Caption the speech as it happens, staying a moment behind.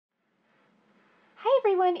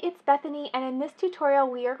everyone, it's Bethany, and in this tutorial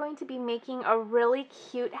we are going to be making a really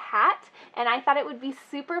cute hat, and I thought it would be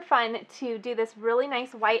super fun to do this really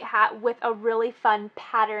nice white hat with a really fun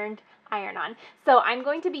patterned iron-on. So I'm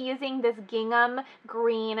going to be using this gingham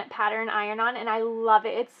green pattern iron-on, and I love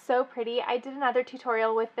it. It's so pretty. I did another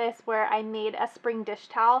tutorial with this where I made a spring dish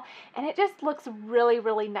towel, and it just looks really,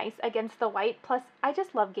 really nice against the white. Plus, I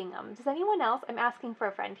just love gingham. Does anyone else? I'm asking for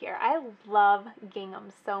a friend here. I love gingham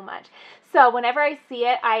so much. So whenever I see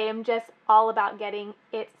it, I am just all about getting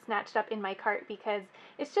it snatched up in my cart because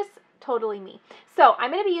it's just totally me. So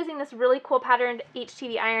I'm going to be using this really cool patterned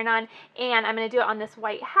HTV iron-on, and I'm going to do it on this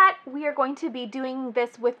white hat. We are going to be doing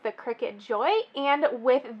this with the Cricut Joy and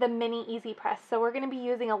with the mini Easy Press. So we're going to be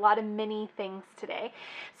using a lot of mini things today.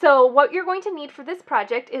 So what you're going to need for this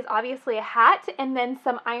project is obviously a hat and then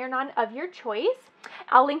some iron-on of your choice.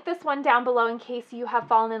 I'll link this one down below in case you have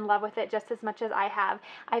fallen in love with it just as much as I have.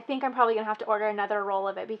 I think I'm probably going to have to order another roll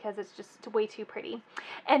of it because it's just way too pretty.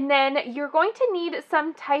 And then you're going to need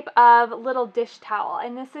some type of little dish towel,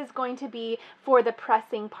 and this is going to be for the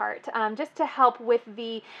pressing part, just to help with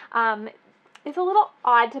the, it's a little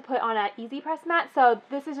odd to put on an easy press mat, so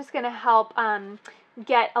this is just going to help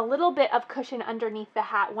get a little bit of cushion underneath the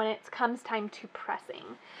hat when it comes time to pressing.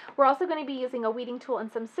 We're also going to be using a weeding tool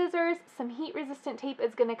and some scissors. Some heat resistant tape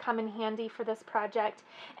is going to come in handy for this project.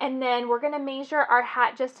 And then we're going to measure our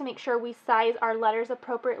hat just to make sure we size our letters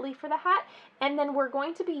appropriately for the hat. And then we're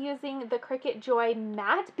going to be using the Cricut Joy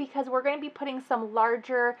mat because we're going to be putting some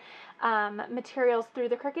larger materials through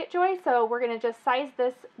the Cricut Joy. So we're going to just size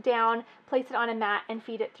this down, place it on a mat, and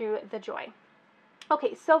feed it through the Joy.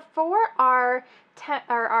 Okay, so for our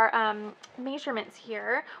measurements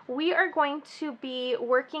here, we are going to be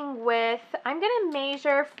working with, I'm going to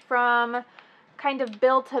measure from kind of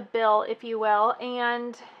bill to bill, if you will,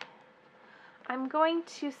 and I'm going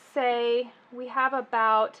to say we have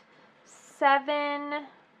about 7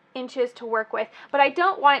 inches to work with, but I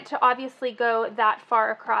don't want it to obviously go that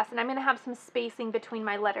far across, and I'm going to have some spacing between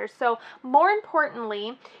my letters. So more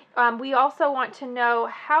importantly, we also want to know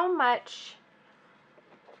how much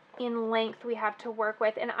in length we have to work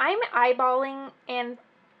with, and I'm eyeballing, and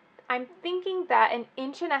I'm thinking that 1.5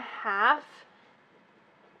 inches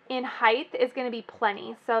in height is going to be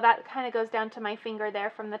plenty. So that kind of goes down to my finger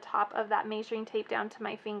there, from the top of that measuring tape down to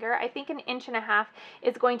my finger. I think 1.5 inches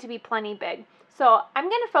is going to be plenty big. So I'm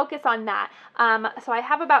going to focus on that. So I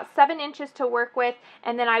have about 7 inches to work with,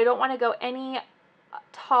 and then I don't want to go any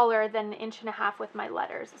taller than 1.5 inches with my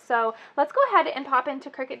letters. So let's go ahead and pop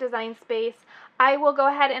into Cricut Design Space. I will go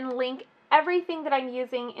ahead and link everything that I'm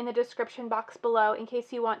using in the description box below in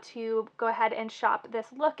case you want to go ahead and shop this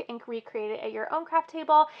look and recreate it at your own craft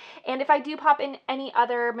table. And if I do pop in any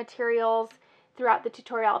other materials throughout the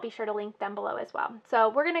tutorial, I'll be sure to link them below as well. So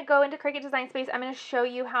we're going to go into Cricut Design Space. I'm going to show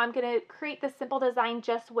you how I'm going to create this simple design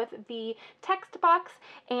just with the text box,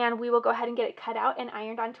 and we will go ahead and get it cut out and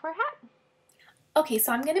ironed onto our hat. Okay,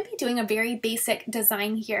 so I'm going to be doing a very basic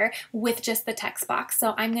design here with just the text box.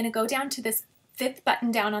 So I'm going to go down to this 5th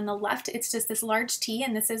button down on the left. It's just this large T,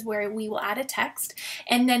 and this is where we will add a text.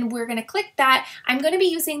 And then we're going to click that. I'm going to be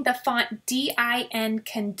using the font DIN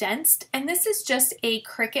Condensed, and this is just a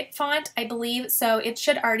Cricut font, I believe, so it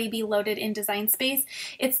should already be loaded in Design Space.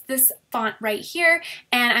 It's this font right here,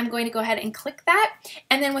 and I'm going to go ahead and click that.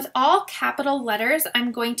 And then with all capital letters,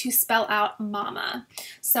 I'm going to spell out mama.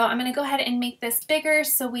 So I'm going to go ahead and make this bigger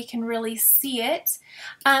so we can really see it.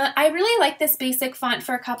 I really like this basic font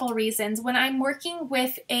for a couple reasons. When I'm working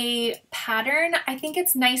with a pattern, I think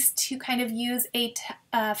it's nice to kind of use a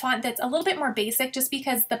font that's a little bit more basic, just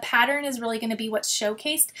because the pattern is really going to be what's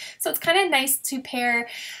showcased. So it's kind of nice to pair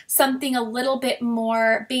something a little bit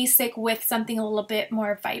more basic with something a little bit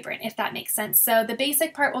more vibrant, if that makes sense. So the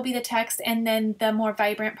basic part will be the text, and then the more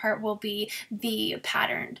vibrant part will be the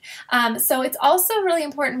patterned. So it's also really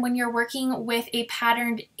important when you're working with a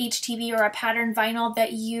patterned HTV or a patterned vinyl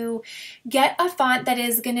that you get a font that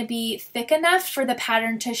is going to be thick enough for the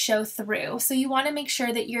pattern to show through. So you want to make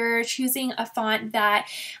sure that you're choosing a font that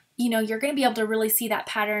you're going to be able to really see that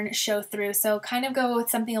pattern show through. So kind of go with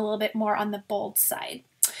something a little bit more on the bold side.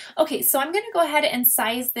 Okay, so I'm going to go ahead and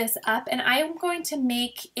size this up, and I'm going to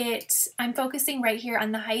make it, I'm focusing right here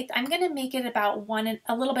on the height. I'm going to make it about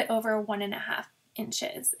a little bit over 1.5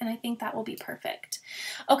 inches, and I think that will be perfect.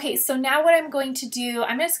 Okay, so now what I'm going to do,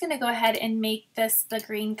 I'm just going to go ahead and make this the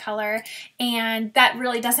green color, and that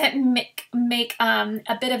really doesn't make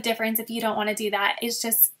a bit of difference if you don't want to do that. It's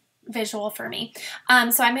just visual for me.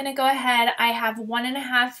 So I'm going to go ahead. I have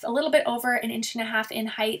 1.5, a little bit over 1.5 inches in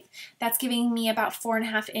height. That's giving me about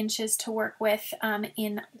 4.5 inches to work with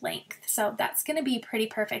in length. So that's going to be pretty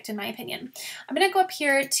perfect in my opinion. I'm going to go up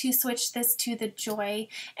here to switch this to the Joy,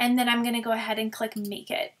 and then I'm going to go ahead and click Make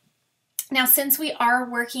It. Now, since we are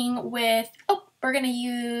working with, we're going to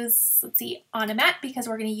use, let's see, on a mat, because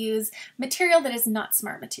we're going to use material that is not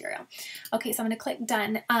smart material. Okay, so I'm going to click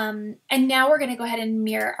done. And now we're going to go ahead and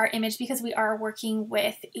mirror our image because we are working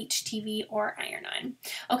with HTV or iron-on.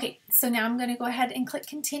 Okay, so now I'm going to go ahead and click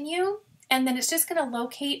continue. And then it's just going to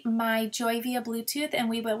locate my Joy via Bluetooth, and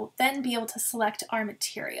we will then be able to select our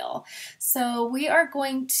material. So we are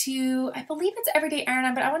going to, I believe it's everyday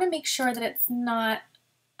iron-on, but I want to make sure that it's not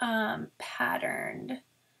patterned.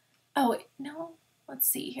 Oh, wait, no, let's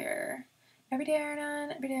see here. Everyday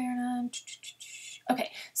iron-on, everyday iron-on.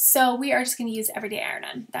 Okay, so we are just going to use everyday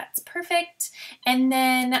iron-on. That's perfect. And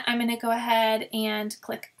then I'm going to go ahead and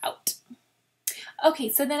click out.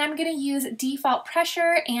 Okay, so then I'm going to use default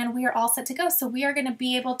pressure, and we are all set to go. So we are going to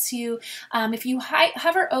be able to, if you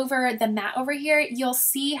hover over the mat over here, you'll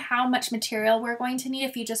see how much material we're going to need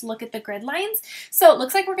if you just look at the grid lines. So it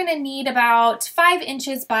looks like we're going to need about 5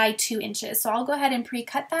 inches by 2 inches. So I'll go ahead and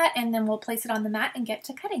pre-cut that, and then we'll place it on the mat and get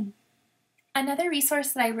to cutting. Another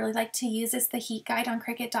resource that I really like to use is the heat guide on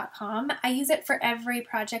Cricut.com. I use it for every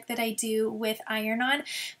project that I do with iron-on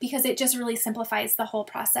because it just really simplifies the whole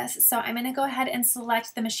process. So I'm going to go ahead and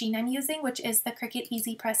select the machine I'm using, which is the Cricut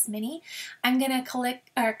Easy Press Mini. I'm going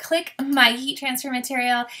to click my heat transfer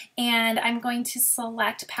material, and I'm going to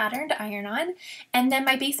select patterned iron-on. And then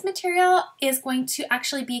my base material is going to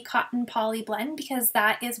actually be cotton poly blend because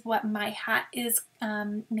that is what my hat is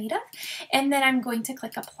made of. And then I'm going to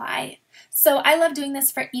click apply. So I love doing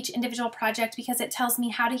this for each individual project because it tells me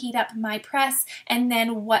how to heat up my press and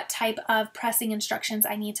then what type of pressing instructions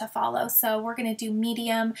I need to follow. So we're going to do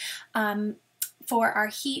medium for our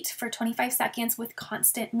heat for 25 seconds with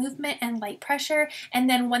constant movement and light pressure. And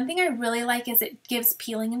then one thing I really like is it gives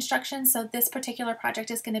peeling instructions. So this particular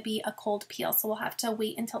project is going to be a cold peel. So we'll have to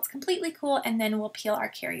wait until it's completely cool, and then we'll peel our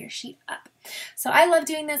carrier sheet up. So I love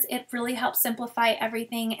doing this. It really helps simplify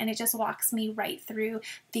everything, and it just walks me right through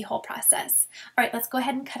the whole process. All right, let's go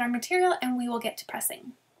ahead and cut our material, and we will get to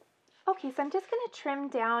pressing. Okay, so I'm just going to trim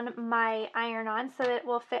down my iron-on so that it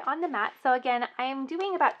will fit on the mat. So again, I'm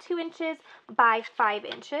doing about 2 inches by 5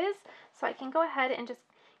 inches. So I can go ahead and just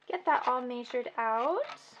get that all measured out.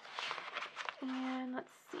 And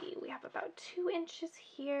let's see, we have about 2 inches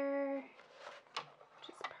here, which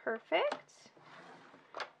is perfect.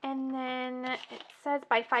 And then it says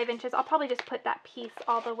by 5 inches. I'll probably just put that piece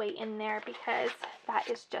all the way in there because that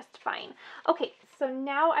is just fine. Okay, so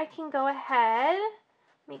now I can go ahead,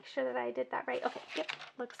 make sure that I did that right. Okay, yep,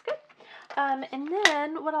 looks good. And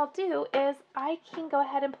then what I'll do is I can go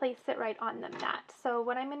ahead and place it right on the mat. So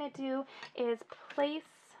what I'm going to do is place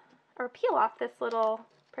or peel off this little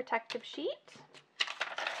protective sheet.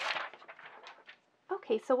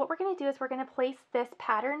 Okay, so what we're going to do is we're going to place this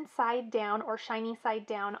pattern side down or shiny side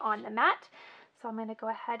down on the mat. So I'm going to go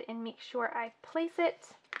ahead and make sure I place it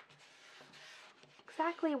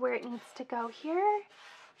exactly where it needs to go here.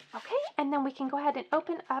 Okay, and then we can go ahead and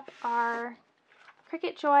open up our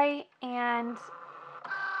Cricut Joy and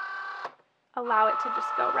allow it to just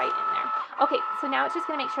go right in there. Okay, so now it's just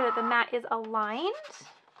going to make sure that the mat is aligned,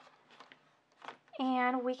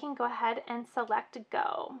 and we can go ahead and select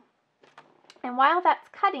Go. And while that's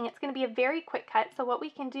cutting, it's going to be a very quick cut. So what we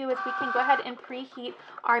can do is we can go ahead and preheat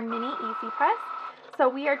our mini Easy Press. So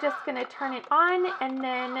we are just going to turn it on and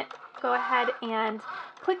then go ahead and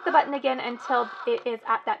click the button again until it is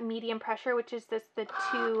at that medium pressure, which is just the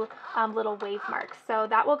 2 little wave marks. So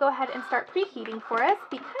that will go ahead and start preheating for us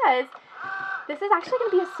because this is actually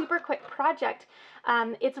going to be a super quick project.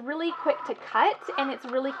 It's really quick to cut and it's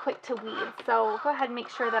really quick to weave. So go ahead and make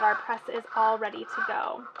sure that our press is all ready to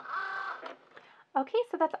go. Okay,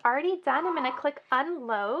 so that's already done. I'm going to click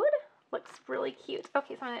unload. Looks really cute.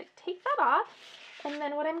 Okay, so I'm going to take that off. And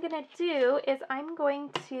then what I'm going to do is I'm going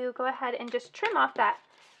to go ahead and just trim off that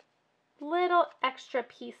little extra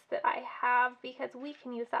piece that I have because we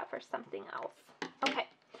can use that for something else. Okay,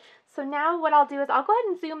 so now what I'll do is I'll go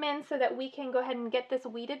ahead and zoom in so that we can go ahead and get this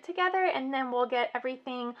weeded together, and then we'll get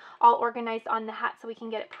everything all organized on the hat so we can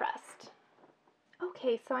get it pressed.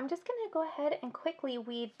 Okay, so I'm just going to go ahead and quickly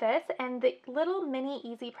weed this, and the little mini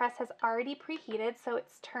Easy Press has already preheated, so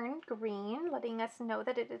it's turned green, letting us know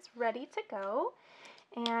that it is ready to go.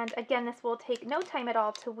 And again, this will take no time at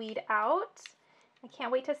all to weed out. I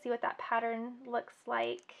can't wait to see what that pattern looks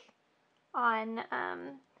like on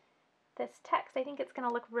this text. I think it's going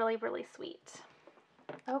to look really, really sweet.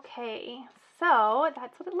 Okay, so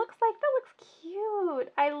that's what it looks like. That looks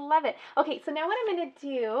cute. I love it. Okay, so now what I'm going to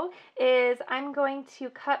do is I'm going to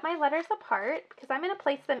cut my letters apart because I'm going to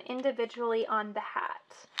place them individually on the hat.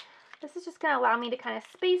 This is just going to allow me to kind of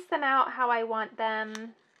space them out how I want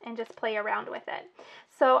them and just play around with it.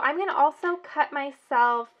 So I'm going to also cut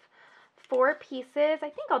myself 4 pieces. I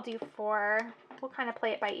think I'll do 4. We'll kind of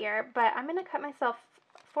play it by ear, but I'm going to cut myself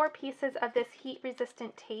 4 pieces of this heat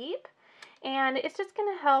resistant tape. And it's just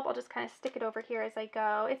going to help, I'll just kind of stick it over here as I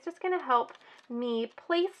go. It's just going to help me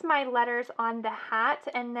place my letters on the hat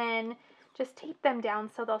and then just tape them down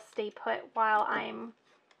so they'll stay put while I'm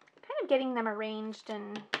kind of getting them arranged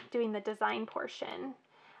and doing the design portion.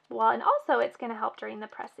 Well, and also it's going to help during the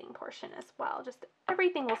pressing portion as well. Just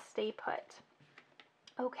everything will stay put.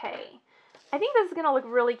 Okay. I think this is going to look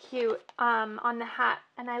really cute on the hat,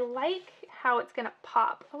 and I like how it's going to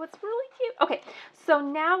pop. Oh, it's really cute. Okay, so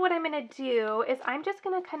now what I'm going to do is I'm just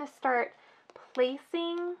going to kind of start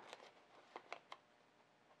placing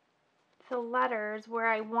the letters where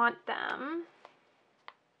I want them,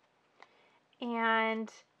 and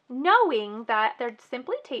knowing that they're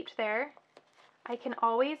simply taped there, I can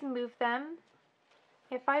always move them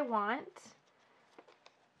if I want.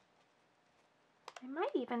 I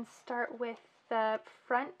might even start with the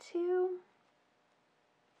front 2.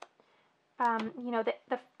 You know,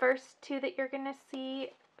 the first 2 that you're going to see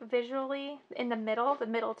visually in the middle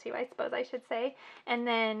 2, I suppose I should say, and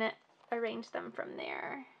then arrange them from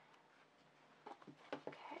there.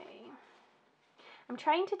 Okay. I'm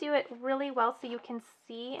trying to do it really well so you can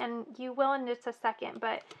see, and you will in just a second,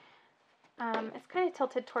 but it's kind of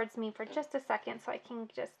tilted towards me for just a second so I can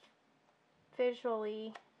just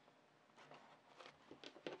visually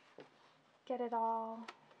get it all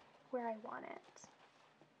where I want it.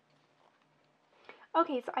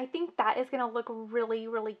 Okay, so I think that is going to look really,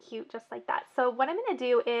 really cute just like that. So what I'm going to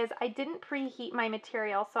do is I didn't preheat my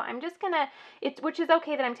material, so I'm just going to, which is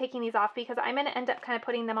okay that I'm taking these off because I'm going to end up kind of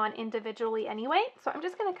putting them on individually anyway. So I'm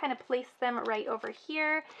just going to kind of place them right over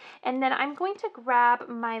here, and then I'm going to grab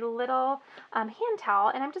my little hand towel,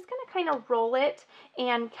 and I'm just going to kind of roll it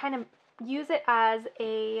and kind of use it as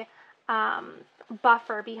a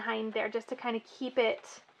buffer behind there just to kind of keep it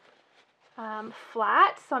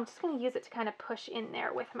flat. So I'm just going to use it to kind of push in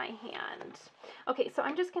there with my hand. Okay, so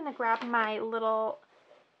I'm just going to grab my little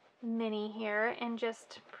mini here and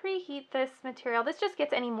just preheat this material. This just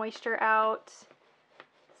gets any moisture out,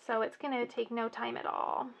 so it's going to take no time at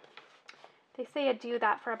all. They say I do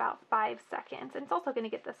that for about 5 seconds, and it's also going to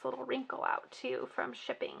get this little wrinkle out too from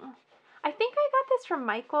shipping. I think I got this from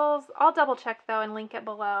Michael's. I'll double check though and link it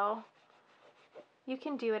below. You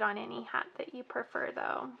can do it on any hat that you prefer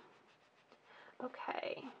though.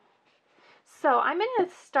 Okay, so I'm going to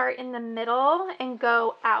start in the middle and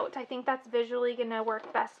go out. I think that's visually going to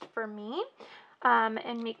work best for me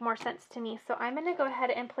and make more sense to me. So I'm going to go ahead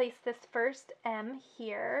and place this first M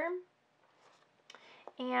here.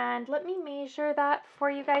 And let me measure that for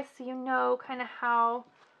you guys so you know kind of how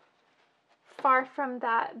far from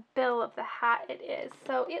that bill of the hat it is.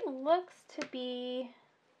 So it looks to be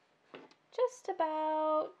just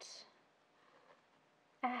about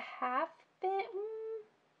a half bit,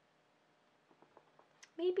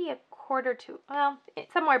 maybe a quarter to, well,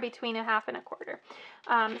 it's somewhere between a half and a quarter.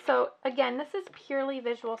 So again, this is purely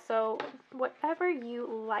visual, so whatever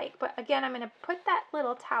you like. But again, I'm going to put that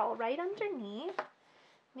little towel right underneath.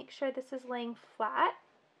 Make sure this is laying flat.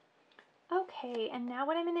 Okay, and now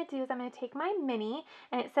what I'm going to do is I'm going to take my mini,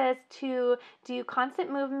 and it says to do constant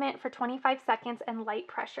movement for 25 seconds and light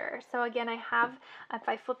pressure. So again, I have, if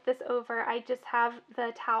I flip this over, I just have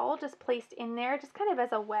the towel just placed in there, just kind of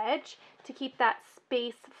as a wedge to keep that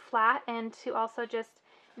space flat and to also just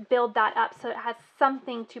build that up so it has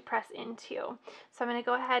something to press into. So I'm going to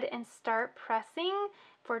go ahead and start pressing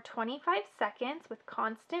for 25 seconds with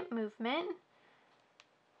constant movement.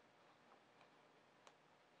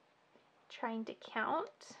 Trying to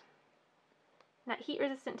count. That heat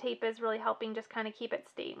resistant tape is really helping just kind of keep it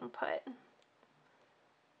staying put.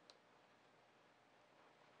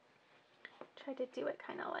 Try to do it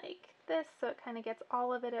kind of like this so it kind of gets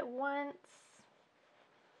all of it at once.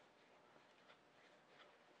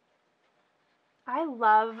 I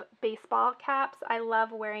love baseball caps. I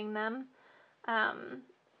love wearing them. I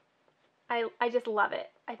just love it.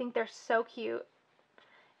 I think they're so cute.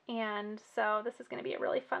 And so this is going to be a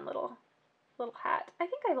really fun little hat. I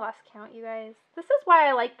think I lost count, you guys. This is why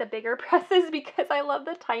I like the bigger presses, because I love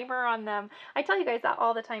the timer on them. I tell you guys that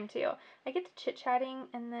all the time too. I get to chit-chatting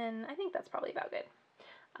and then I think that's probably about good.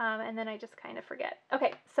 And then I just kind of forget.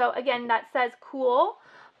 Okay, so again, that says cool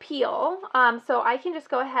peel, so I can just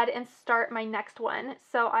go ahead and start my next one.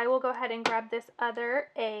 So I will go ahead and grab this other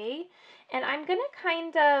A, and I'm gonna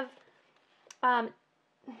kind of,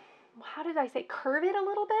 how did I say, curve it a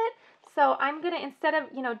little bit. So I'm gonna, instead of,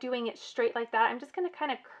 you know, doing it straight like that, I'm just gonna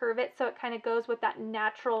kind of curve it so it kind of goes with that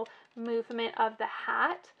natural movement of the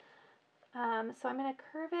hat. So I'm gonna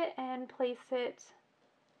curve it and place it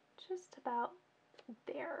just about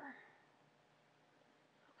there.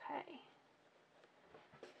 Okay.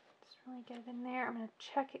 Just really get it in there. I'm gonna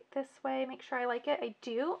check it this way, make sure I like it. I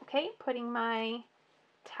do. Okay, putting my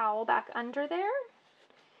towel back under there,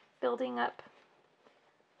 building up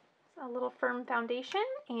a little firm foundation,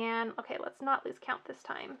 and okay, let's not lose count this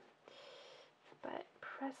time, but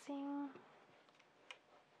pressing.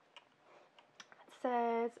 It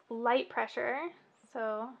says light pressure,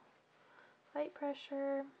 so light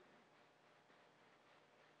pressure.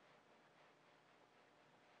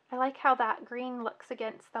 I like how that green looks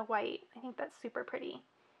against the white. I think that's super pretty.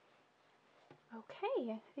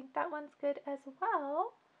 Okay, I think that one's good as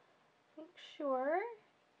well. Make sure.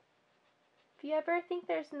 If you ever think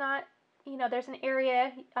there's not, you know, there's an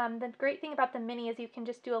area, the great thing about the mini is you can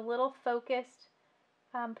just do a little focused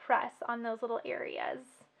press on those little areas,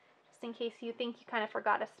 just in case you think you kind of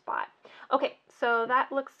forgot a spot. Okay, so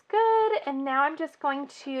that looks good, and now I'm just going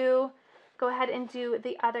to go ahead and do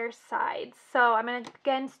the other side. So I'm going to,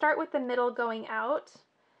 again, start with the middle going out,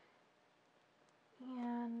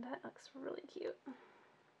 and that looks really cute.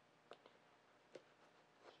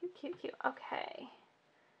 Cute, cute, cute. Okay.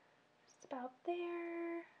 About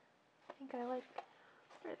there. I think I like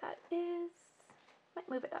where that is. Might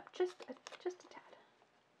move it up just a tad.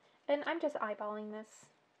 And I'm just eyeballing this.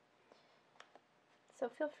 So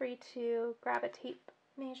feel free to grab a tape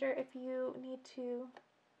measure if you need to,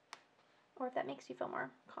 or if that makes you feel more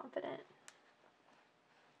confident.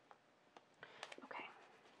 Okay.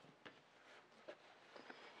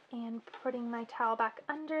 And putting my towel back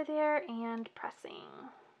under there and pressing.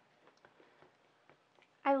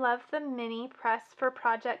 I love the mini press for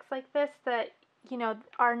projects like this that, you know,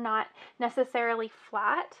 are not necessarily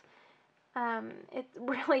flat. It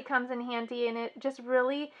really comes in handy, and it just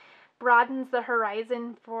really broadens the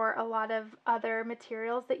horizon for a lot of other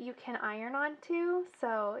materials that you can iron onto.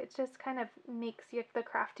 So it just kind of makes the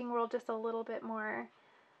crafting world just a little bit more,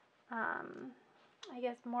 I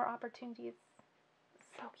guess, more opportunities.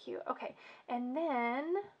 So cute. Okay, and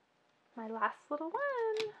then my last little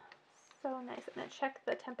one. So nice. I'm going to check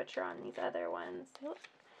the temperature on these other ones. They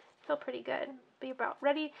feel pretty good. Be about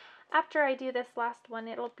ready. After I do this last one,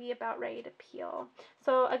 it'll be about ready to peel.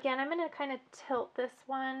 So again, I'm going to kind of tilt this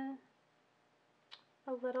one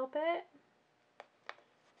a little bit.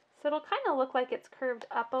 So it'll kind of look like it's curved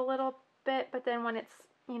up a little bit, but then when it's,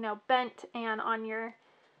 you know, bent and on your,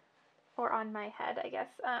 or on my head, I guess,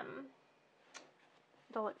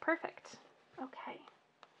 it'll look perfect. Okay.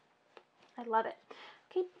 I love it.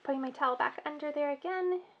 Okay, putting my towel back under there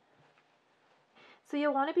again. So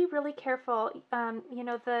you'll want to be really careful. You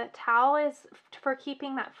know, the towel is for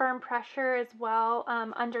keeping that firm pressure as well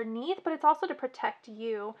underneath, but it's also to protect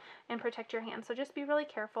you and protect your hand. So just be really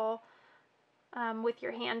careful with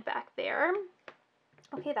your hand back there.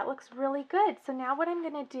 Okay, that looks really good. So now what I'm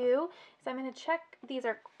going to do is I'm going to check. These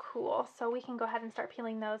are cool, so we can go ahead and start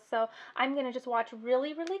peeling those. So I'm going to just watch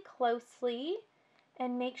really, really closely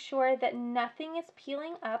and make sure that nothing is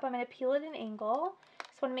peeling up. I'm going to peel at an angle.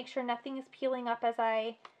 Just want to make sure nothing is peeling up as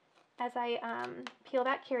I peel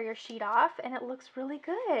that carrier sheet off, and it looks really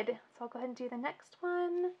good. So I'll go ahead and do the next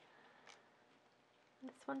one.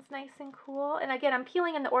 This one's nice and cool. And again, I'm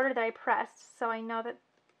peeling in the order that I pressed, so I know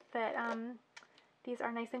that these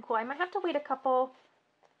are nice and cool. I might have to wait a couple.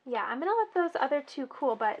 Yeah, I'm going to let those other two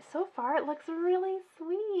cool, but so far it looks really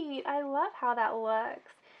sweet. I love how that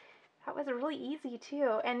looks. That was really easy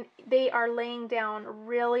too, and they are laying down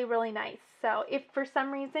really, really nice. So if for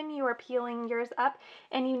some reason you are peeling yours up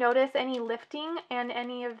and you notice any lifting and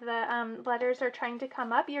any of the letters are trying to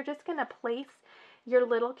come up, you're just going to place your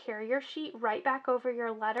little carrier sheet right back over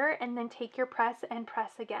your letter and then take your press and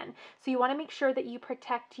press again. So you want to make sure that you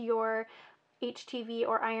protect your HTV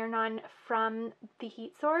or iron-on from the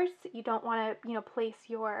heat source. You don't want to, you know, place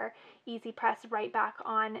your easy press right back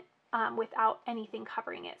on without anything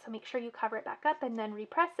covering it. So make sure you cover it back up and then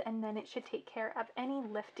repress, and then it should take care of any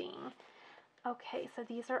lifting. Okay, so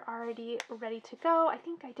these are already ready to go. I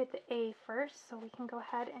think I did the A first, so we can go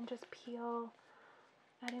ahead and just peel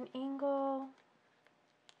at an angle.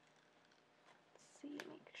 Let's see,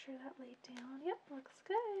 make sure that laid down. Yep, looks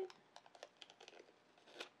good.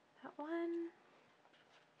 That one.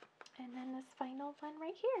 And then this final one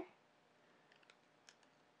right here.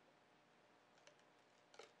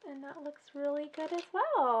 And that looks really good as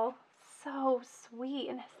well. So sweet,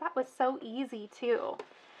 and that was so easy too.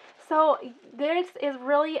 So this is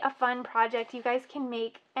really a fun project. You guys can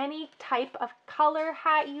make any type of color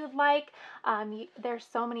hat you'd like. There's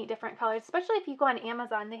so many different colors, especially if you go on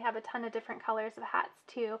Amazon, they have a ton of different colors of hats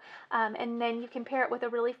too. And then you can pair it with a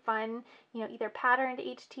really fun, either patterned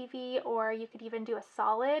HTV, or you could even do a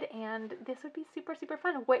solid, and this would be super, super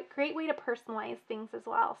fun. What great way to personalize things as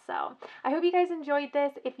well. So I hope you guys enjoyed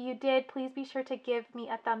this. If you did, please be sure to give me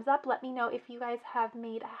a thumbs up. Let me know if you guys have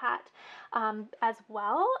made a hat as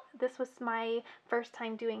well. This was my first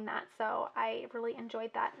time doing that, so I really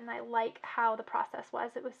enjoyed that, and I like how the process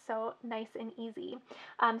was. It was so nice and easy.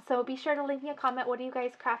 So be sure to leave me a comment. What are you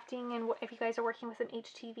guys crafting, and if you guys are working with an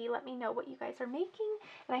HTV, let me know what you guys are making.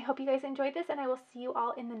 And I hope you guys enjoyed this, and I will see you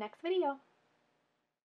all in the next video.